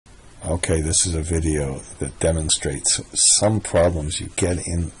okay, this is a video that demonstrates some problems you get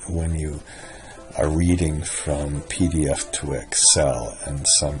in when you are reading from PDF to Excel, and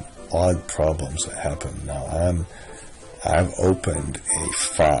some odd problems that happen. Now, I've opened a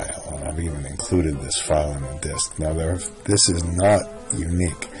file, and I've even included this file in the disk. Now, this is not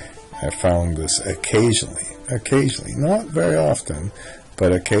unique. I found this occasionally, not very often,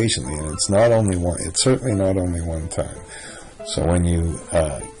 but occasionally, and it's certainly not only one time. So when you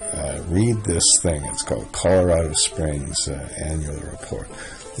read this thing, it's called Colorado Springs Annual Report.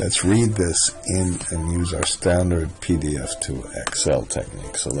 Let's read this in and use our standard PDF to Excel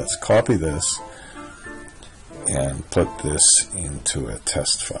technique. So let's copy this and put this into a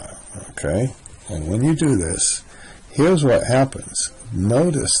test file, okay? And when you do this, here's what happens.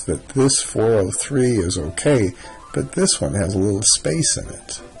 Notice that this 403 is okay, but this one has a little space in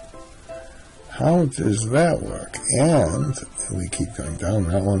it. How does that work? And we keep going down.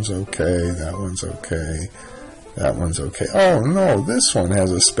 That one's okay, that one's okay, that one's okay. Oh no, this one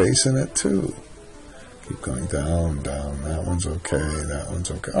has a space in it too. Keep going down, down. That one's okay, that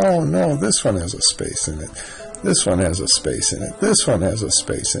one's okay. Oh no, this one has a space in it. This one has a space in it. This one has a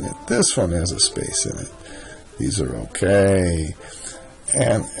space in it. This one has a space in it. These are okay.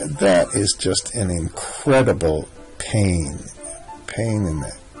 And that is just an incredible pain in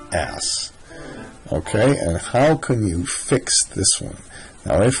the ass. Okay, and how can you fix this one?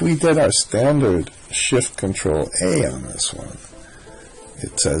 Now, if we did our standard Shift-Control-A on this one,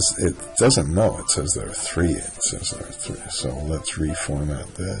 it doesn't know. It says there are 3. It says there are 3. So let's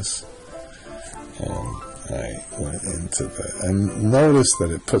reformat this. And I went into and notice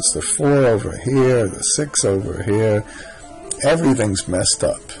that it puts the 4 over here, the 6 over here. Everything's messed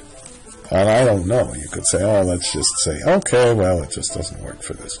up. And I don't know. You could say, oh, let's just say, okay, well, it just doesn't work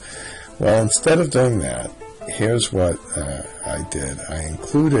for this. Well, instead of doing that, here's what I did. I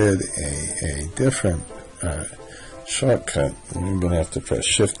included a different shortcut. I'm going to have to press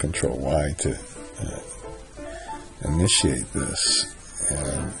Shift-Control-Y to initiate this.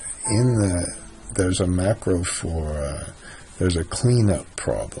 And there's a macro there's a cleanup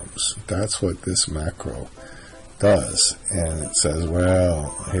problems. That's what this macro does. And it says,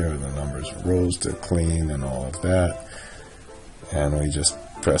 well, here are the numbers, rows to clean and all of that. And we just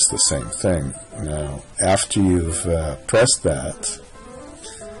press the same thing. Now, after you've pressed that,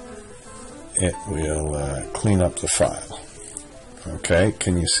 it will clean up the file. Okay,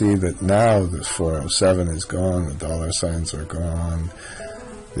 can you see that now the 407 is gone, the dollar signs are gone,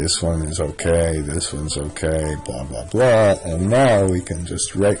 this one is okay, this one's okay, blah, blah, blah, and now we can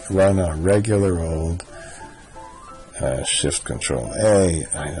just run our regular old Shift-Control-A.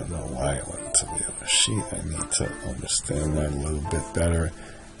 I don't know why I went to the other sheet. I need to understand that a little bit better.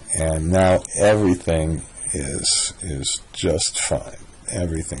 And now everything is just fine.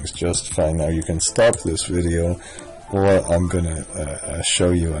 Everything's just fine. Now you can stop this video, or I'm going to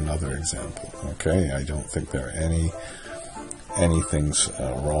show you another example. Okay? I don't think there are anything's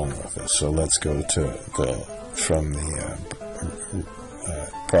wrong with this. So let's go to from the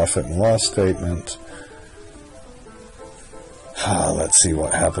profit and loss statement. Let's see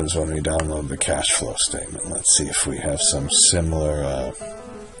what happens when we download the cash flow statement. Let's see if we have some similar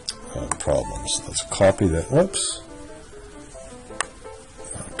problems. Let's copy that. Whoops.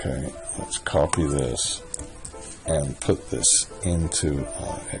 Okay, let's copy this and put this into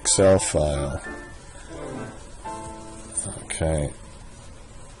an Excel file. Okay,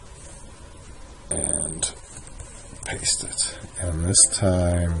 and paste it. And this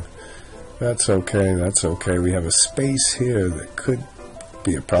time, that's okay, that's okay. We have a space here that could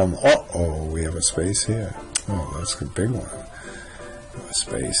be a problem. Uh-oh, we have a space here. Oh, that's a big one. We have a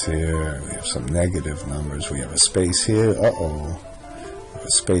space here. We have some negative numbers. We have a space here. Uh-oh. We have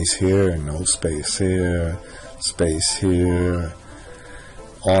a space here, no space here, space here,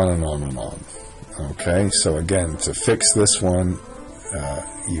 on and on and on. Okay, so again, to fix this one,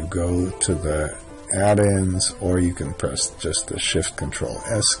 you go to the add-ins, or you can press just the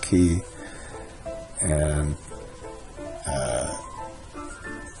Shift-Control-S key and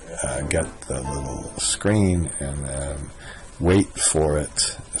get the little screen and then wait for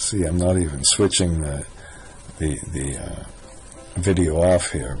it. See, I'm not even switching the video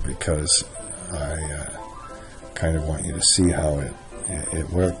off here because I kind of want you to see how it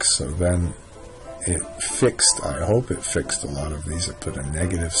works. So then it fixed, I hope it fixed a lot of these. I put a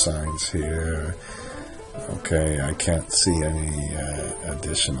negative signs here. Okay, I can't see any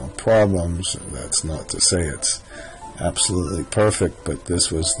additional problems. That's not to say it's absolutely perfect, but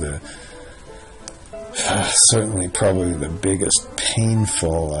this was certainly probably the biggest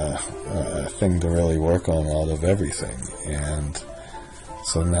painful thing to really work on out of everything. And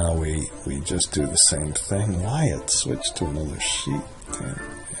So now we just do the same thing. Why it switched to another sheet?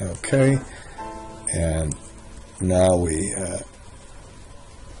 Okay, and now we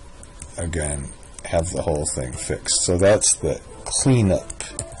again have the whole thing fixed. So that's the cleanup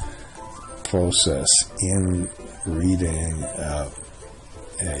process in reading a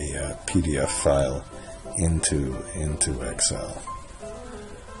PDF file into Excel.